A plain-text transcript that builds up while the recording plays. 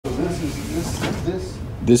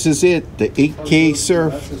This is it, the 8K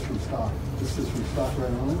surf. That's just from stock. This is from stock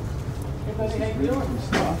right on it. This is really from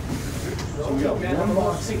stock. So we got one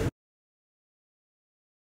box.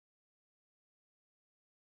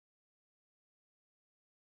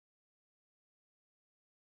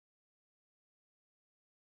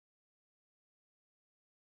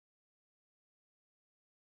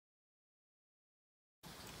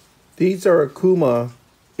 These are Okuma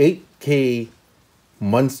 8K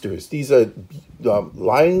monsters. These are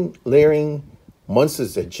line layering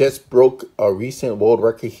monsters that just broke a recent world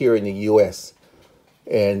record here in the US.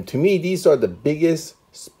 And to me, these are the biggest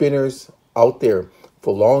spinners out there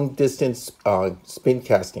for long distance spin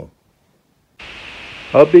casting.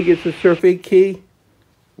 How big is the Surf 8K?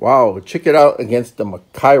 Wow, check it out against the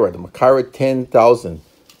Makira 10,000.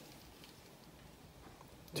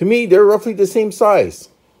 To me, they're roughly the same size.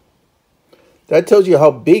 That tells you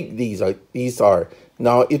how big these are.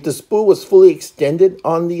 Now, if the spool was fully extended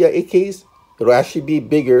on the 8Ks, it'll actually be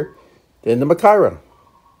bigger than the Makira.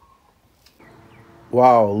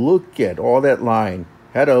 Wow, look at all that line.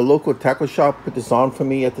 Had a local tackle shop put this on for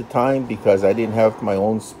me at the time because I didn't have my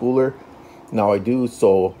own spooler. Now I do,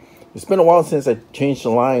 so it's been a while since I changed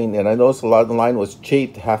the line, and I noticed a lot of the line was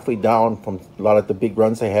chafed halfway down from a lot of the big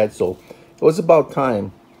runs I had, so it was about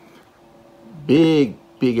time. Big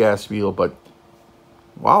ass reel, but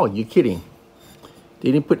wow, you're kidding.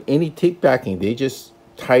 They didn't put any tape backing. They just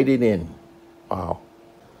tied it in. Wow.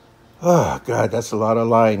 Oh, God, that's a lot of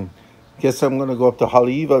line. Guess I'm going to go up to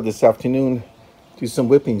Haleiwa this afternoon, do some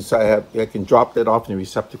whipping so I can drop that off in the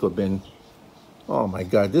receptacle bin. Oh, my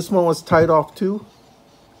God. This one was tied off, too?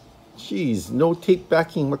 Jeez, no tape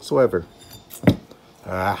backing whatsoever.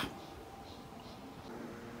 Ah.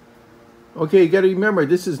 Okay, you got to remember,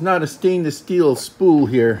 this is not a stainless steel spool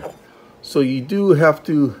here. So you do have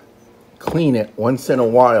to clean it once in a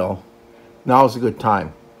while. Now's a good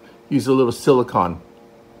time. Use a little silicone.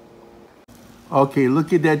 Okay,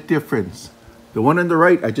 look at that difference. The one on the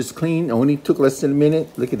right, I just cleaned. It only took less than a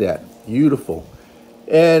minute. Look at that. Beautiful.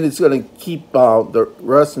 And it's going to keep the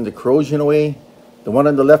rust and the corrosion away. The one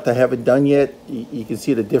on the left, I haven't done yet. You can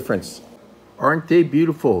see the difference. Aren't they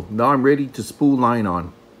beautiful? Now I'm ready to spool line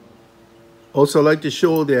on. Also, I'd like to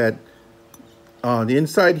show that the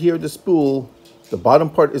inside here of the spool, the bottom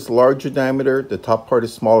part is larger diameter, the top part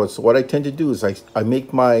is smaller. So what I tend to do is I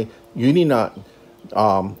make my uni knot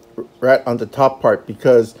right on the top part,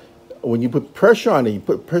 because when you put pressure on it, you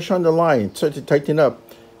put pressure on the line, start to tighten up,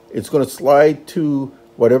 it's going to slide to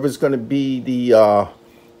whatever's going to be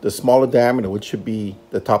the smaller diameter, which should be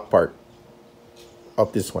the top part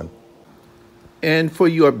of this one. And for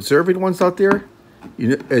you observant ones out there,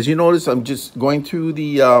 as you notice, I'm just going through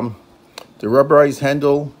the rubberized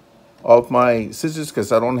handle of my scissors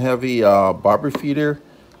because I don't have a barber feeder.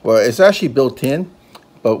 Well, it's actually built in,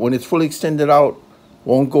 but when it's fully extended out,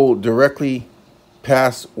 won't go directly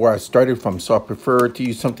past where I started from. So I prefer to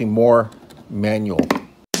use something more manual.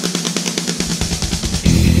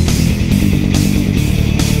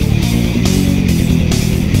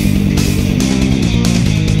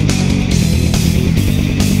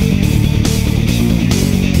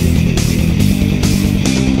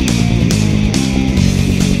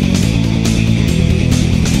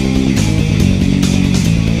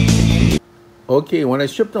 Okay, when I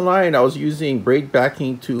stripped the line, I was using braid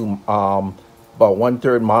backing to about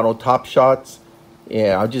 1/3 mono top shots.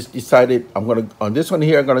 And I just decided on this one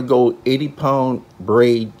here, I'm gonna go 80-pound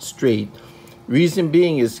braid straight. Reason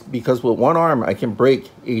being is because with one arm, I can break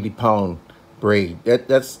 80-pound braid.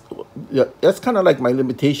 That's kind of like my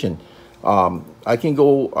limitation. I can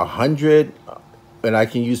go 100 and I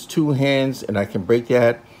can use 2 hands and I can break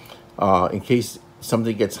that in case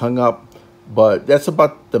something gets hung up. But that's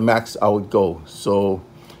about the max I would go. So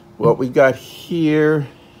what we got here,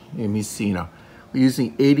 let me see now. We're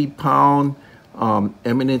using 80-pound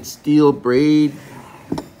eminent steel braid.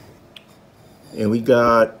 And we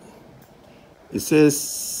got, it says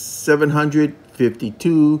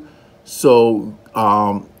 752. So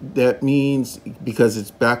that means, because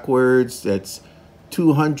it's backwards, that's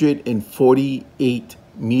 248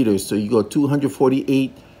 meters. So you go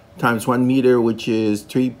 248 times 1 meter, which is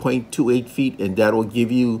 3.28 feet, and that will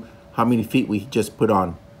give you how many feet we just put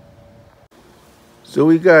on. So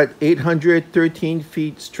we got 813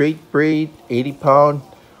 feet straight braid, 80-pound.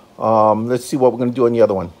 Let's see what we're gonna do on the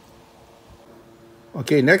other one.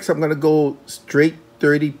 Okay, next I'm gonna go straight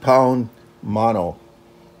 30-pound mono.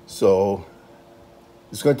 So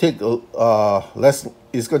it's gonna take less.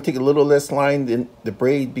 It's gonna take a little less line than the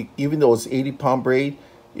braid, even though it's 80-pound braid.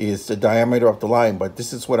 Is the diameter of the line, but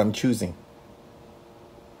this is what I'm choosing.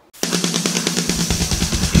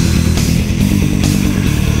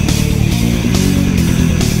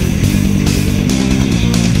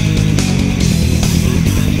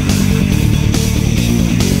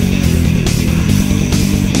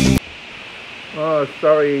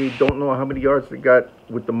 sorry, don't know how many yards I got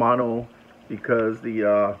with the mono because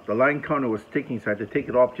the line counter was ticking, so I had to take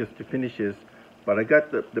it off just to finish this. But I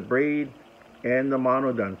got the braid and the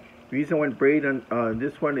mono done. The reason I went braid on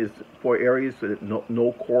this one is for areas with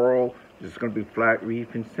no coral. It's going to be flat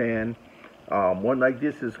reef and sand. One like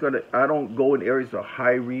this is going to, I don't go in areas of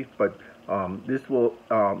high reef, but this will,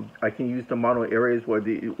 I can use the mono areas where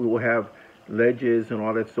we will have ledges and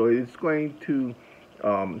all that. So it's going to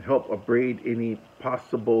help abrade any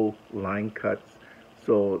possible line cuts.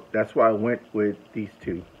 So that's why I went with these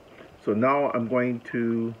two. So now I'm going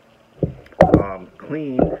to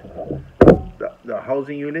clean the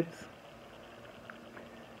housing units.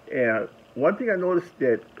 And one thing I noticed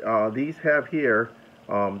that these have here,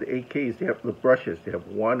 the AKs, they have the brushes. They have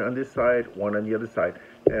one on this side, one on the other side.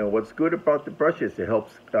 And what's good about the brushes, it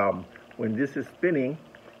helps, when this is spinning,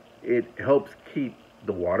 it helps keep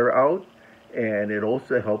the water out, and it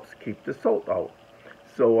also helps keep the salt out.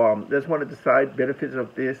 So that's one of the side benefits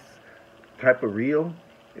of this type of reel.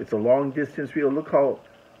 It's a long distance reel. Look how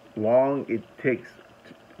long it takes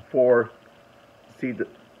for, see the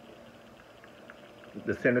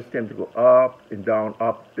center stem to go up and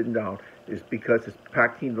down, is because it's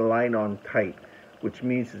packing the line on tight, which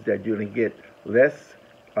means is that you're going to get less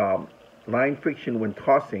line friction when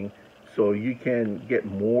tossing, so you can get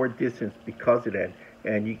more distance because of that,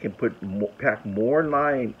 and you can pack more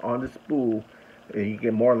line on the spool, and you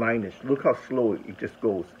get more lineage. Look how slow it just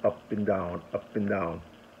goes up and down, up and down.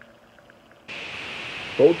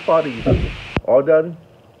 Both bodies all done.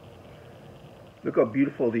 Look how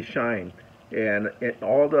beautiful they shine. And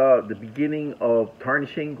all the beginning of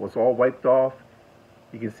tarnishing was all wiped off.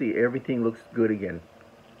 You can see everything looks good again.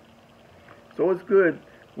 So it's good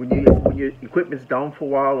when your equipment's down for a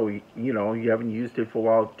while, or you haven't used it for a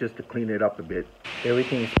while, just to clean it up a bit.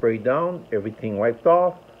 Everything's sprayed down, everything wiped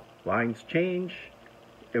off, lines changed,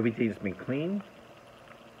 everything's been cleaned.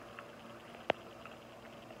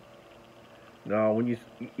 Now, when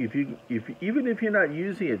even if you're not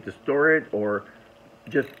using it to store it, or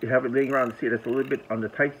just have it laying around and see it, it's a little bit on the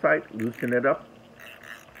tight side, loosen it up.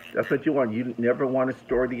 That's what you want. You never want to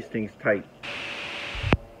store these things tight.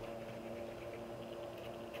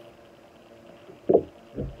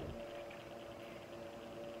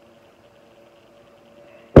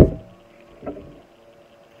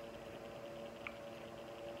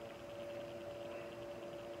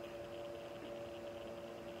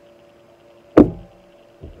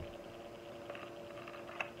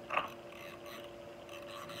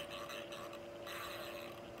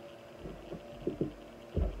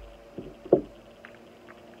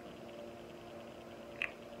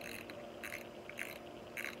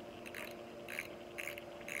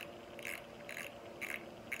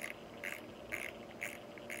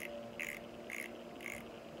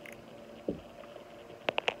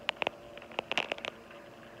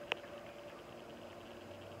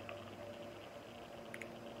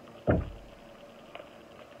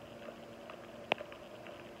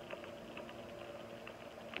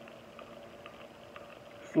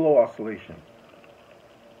 Slow oscillation.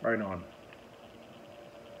 Right on.